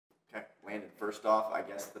WANE. And first off, I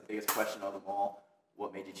guess the biggest question of them all,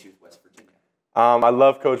 what made you choose West Virginia? I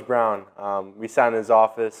love Coach Brown. We sat in his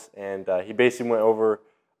office, and he basically went over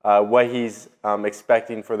what he's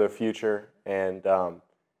expecting for their future. And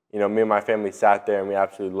you know, me and my family sat there, and we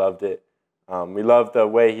absolutely loved it. We love the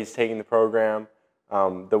way he's taking the program,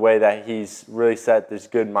 the way that he's really set this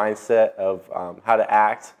good mindset of how to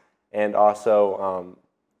act, and also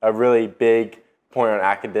a really big point on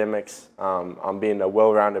academics, on being a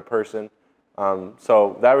well-rounded person.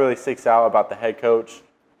 So that really sticks out about the head coach.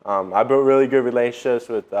 I built really good relationships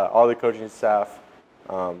with all the coaching staff.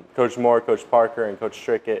 Coach Moore, Coach Parker, and Coach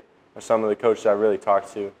Strickett are some of the coaches I really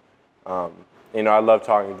talked to. You know, I love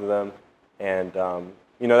talking to them, and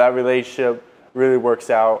you know, that relationship really works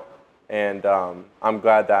out, and I'm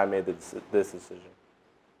glad that I made this decision.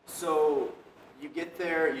 So you get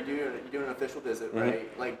there, you do an official visit,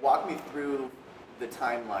 right? Like, walk me through the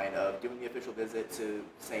timeline of doing the official visit to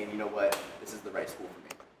saying, you know what, this is the right school for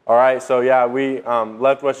me. All right, so yeah, we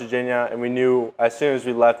left West Virginia, and we knew as soon as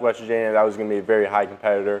we left West Virginia that was going to be a very high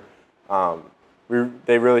competitor.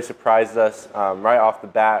 They really surprised us right off the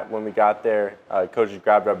bat when we got there. Coaches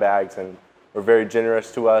grabbed our bags and were very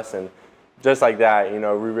generous to us, and just like that, you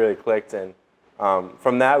know, we really clicked. And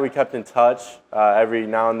from that, we kept in touch. Every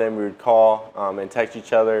now and then, we would call and text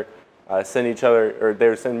each other, send each other, or they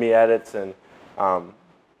would send me edits, and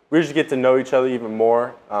we would just get to know each other even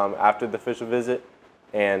more after the official visit.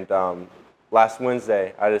 And last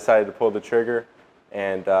Wednesday, I decided to pull the trigger,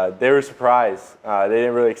 and they were surprised. They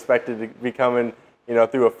didn't really expect it to be coming, you know,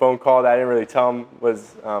 through a phone call that I didn't really tell them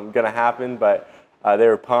was going to happen, but they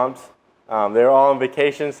were pumped. They were all on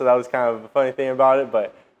vacation, so that was kind of a funny thing about it,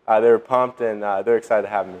 but they were pumped, and they're excited to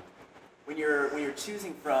have me. When you're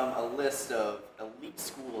choosing from a list of elite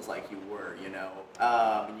schools like you were, you know,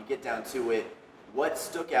 and you get down to it, what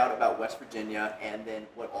stuck out about West Virginia, and then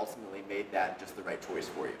what ultimately made that just the right choice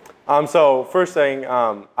for you? So first thing,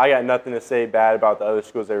 I got nothing to say bad about the other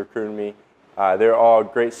schools that recruited me. They're all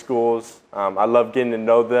great schools. I love getting to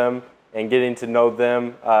know them, and getting to know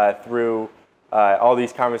them through all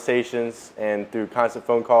these conversations and through constant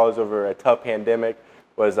phone calls over a tough pandemic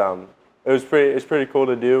was it was pretty cool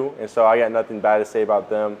to do. And so I got nothing bad to say about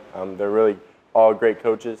them. They're really all great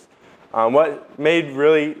coaches. What made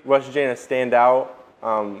really West Virginia stand out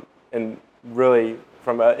and really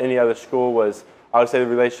from any other school was, I would say, the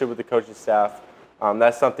relationship with the coaching staff.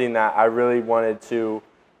 That's something that I really wanted to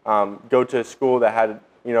go to a school that had,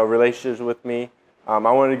 you know, relationships with me. I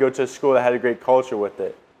wanted to go to a school that had a great culture with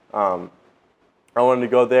it. I wanted to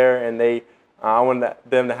go there, and I wanted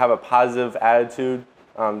them to have a positive attitude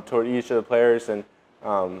toward each of the players. And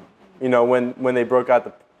you know, when they broke out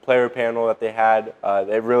the player panel that they had,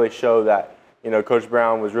 it really showed that, you know, Coach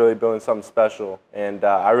Brown was really building something special, and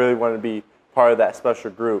I really wanted to be part of that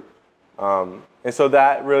special group. And so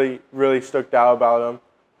that really stuck out about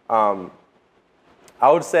him.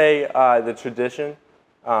 I would say the tradition.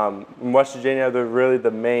 In West Virginia, they're really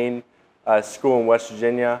the main school in West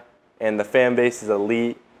Virginia, and the fan base is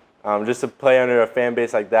elite. Just to play under a fan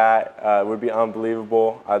base like that would be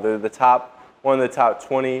unbelievable. They're one of the top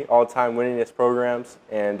 20 all-time winningest programs,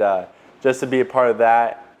 and just to be a part of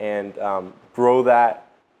that and grow that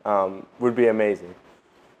would be amazing.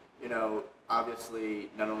 You know, obviously,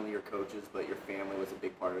 not only your coaches, but your family was a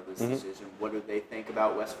big part of this decision. What do they think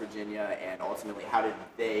about West Virginia, and ultimately, how did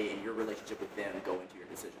they and your relationship with them go into your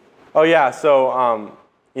decision? Oh yeah, so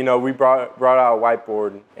you know, we brought out a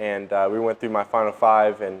whiteboard, and we went through my Final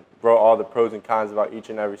Five and wrote all the pros and cons about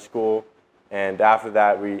each and every school. And after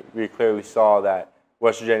that, we clearly saw that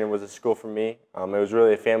West Virginia was a school for me. It was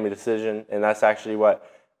really a family decision, and that's actually what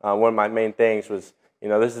one of my main things was. You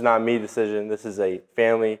know, this is not a me decision. This is a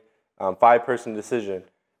family, 5-person decision.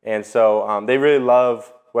 And so they really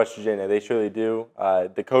love West Virginia. They truly do.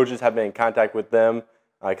 The coaches have been in contact with them,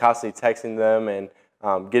 constantly texting them and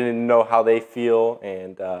getting to know how they feel,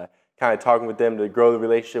 and kind of talking with them to grow the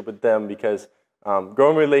relationship with them, because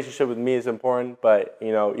growing a relationship with me is important, but,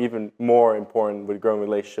 you know, even more important would growing a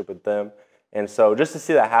relationship with them. And so just to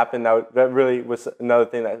see that happen, that really was another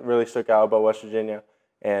thing that really stuck out about West Virginia,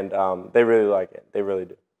 and they really like it. They really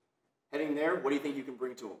do. Heading there, what do you think you can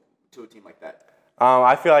bring to a team like that?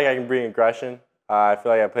 I feel like I can bring aggression. I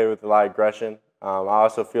feel like I play with a lot of aggression. I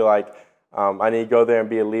also feel like I need to go there and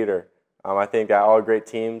be a leader. I think that all great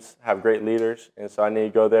teams have great leaders, and so I need to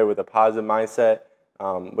go there with a positive mindset,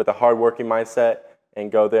 with a hard-working mindset,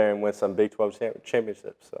 and go there and win some Big 12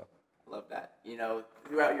 championships. So. Love that. You know,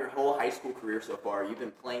 throughout your whole high school career so far, you've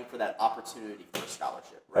been playing for that opportunity for a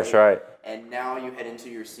scholarship, right? That's right. And now you head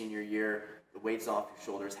into your senior year, the weight's off your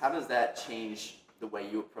shoulders. How does that change the way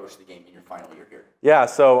you approach the game in your final year here? Yeah,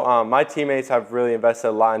 so my teammates have really invested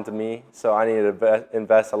a lot into me, so I need to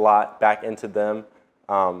invest a lot back into them.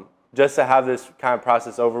 Just to have this kind of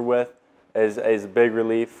process over with is a big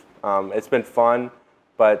relief. It's been fun,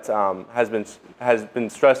 but has been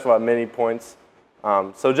stressful at many points.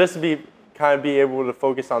 So just to be able to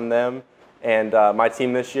focus on them and my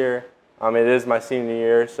team this year. It is my senior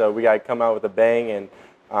year, so we got to come out with a bang, and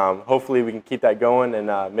hopefully we can keep that going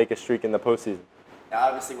and make a streak in the postseason. Now,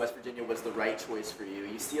 obviously, West Virginia was the right choice for you.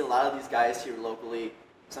 You see a lot of these guys here locally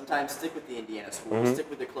sometimes stick with the Indiana school, stick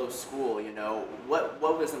with the close school. You know, what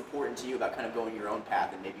was important to you about kind of going your own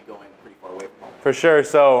path and maybe going pretty far away from home? For sure.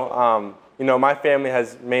 So, you know, my family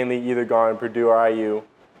has mainly either gone to Purdue or IU.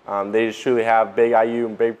 They just truly have big IU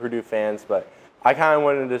and big Purdue fans, but I kind of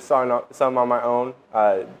wanted to start something on my own,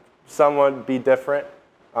 somewhat be different.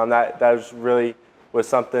 That was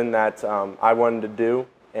something that I wanted to do,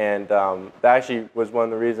 and that actually was one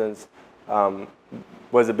of the reasons,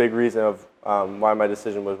 was a big reason of why my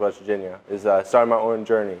decision was West Virginia, is starting my own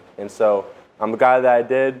journey. And so I'm a guy that I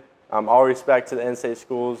did. All respect to the in-state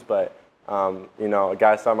schools, but you know, I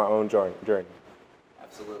got to start my own journey.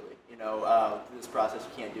 Absolutely. You know, through this process,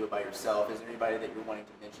 you can't do it by yourself. Is there anybody that you're wanting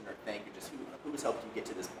to mention or thank, or just who's helped you get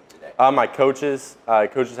to this point today? My coaches.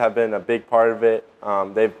 Coaches have been a big part of it.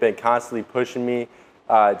 They've been constantly pushing me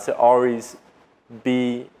to always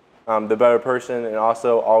be the better person, and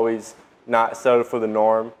also always not settle for the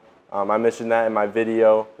norm. I mentioned that in my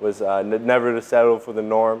video, was never to settle for the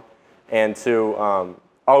norm, and to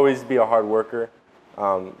always be a hard worker.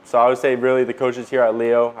 So I would say really the coaches here at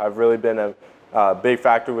Leo have really been a big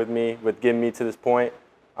factor with me, with getting me to this point.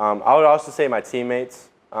 I would also say my teammates.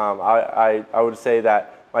 I would say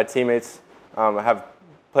that my teammates have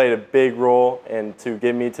played a big role to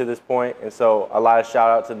get me to this point, and so a lot of shout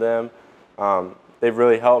out to them. They've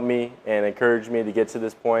really helped me and encouraged me to get to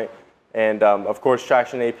this point. And of course,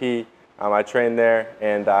 Traction AP, I trained there,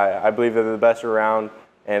 and I believe they're the best around.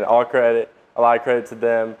 And a lot of credit to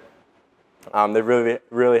them. They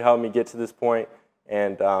really helped me get to this point,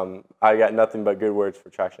 and I got nothing but good words for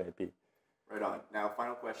Traction AP. Right on. Now,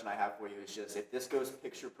 final question I have for you is just, if this goes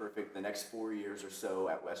picture perfect the next 4 years or so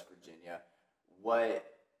at West Virginia, what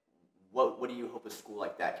do you hope a school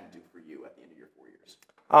like that can do for you at the end of your 4 years?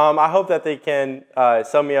 I hope that they can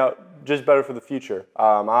sum me up just better for the future.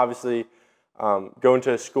 Obviously, going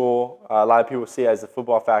to a school, a lot of people see it as a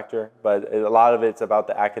football factor, but a lot of it's about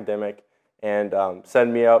the academic and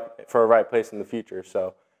setting me up for a right place in the future.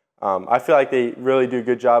 So I feel like they really do a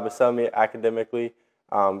good job of setting me academically.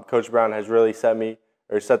 Coach Brown has really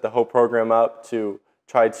set the whole program up to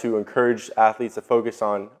try to encourage athletes to focus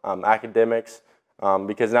on academics,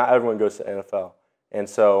 because not everyone goes to the NFL. And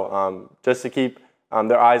so just to keep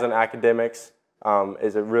their eyes on academics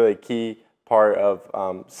is a really key part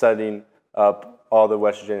of setting up all the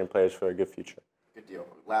West Virginia players for a good future. Good deal.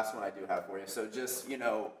 Last one I do have for you. So just, you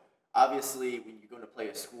know, obviously when you're going to play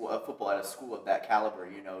football at a school of that caliber,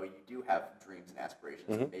 you know, you do have dreams and aspirations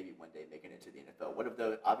of maybe one day making it to the NFL. What have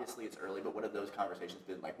those, obviously it's early, but what have those conversations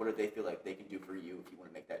been like? What do they feel like they can do for you if you want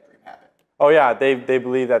to make that dream happen? Oh yeah, they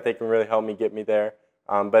believe that they can really help me get me there.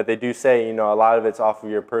 But they do say, you know, a lot of it's off of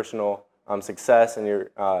your personal success and your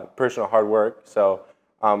personal hard work. So,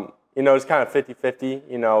 you know, it's kind of 50-50.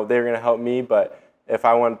 You know, they're going to help me, but if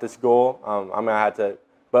I want this goal, I'm going to have to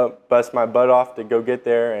bust my butt off to go get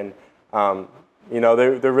there. And, you know,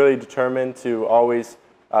 they're really determined to always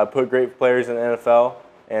put great players in the NFL.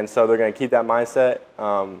 And so they're going to keep that mindset.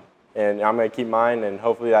 And I'm going to keep mine, and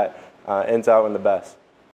hopefully that ends out in the best.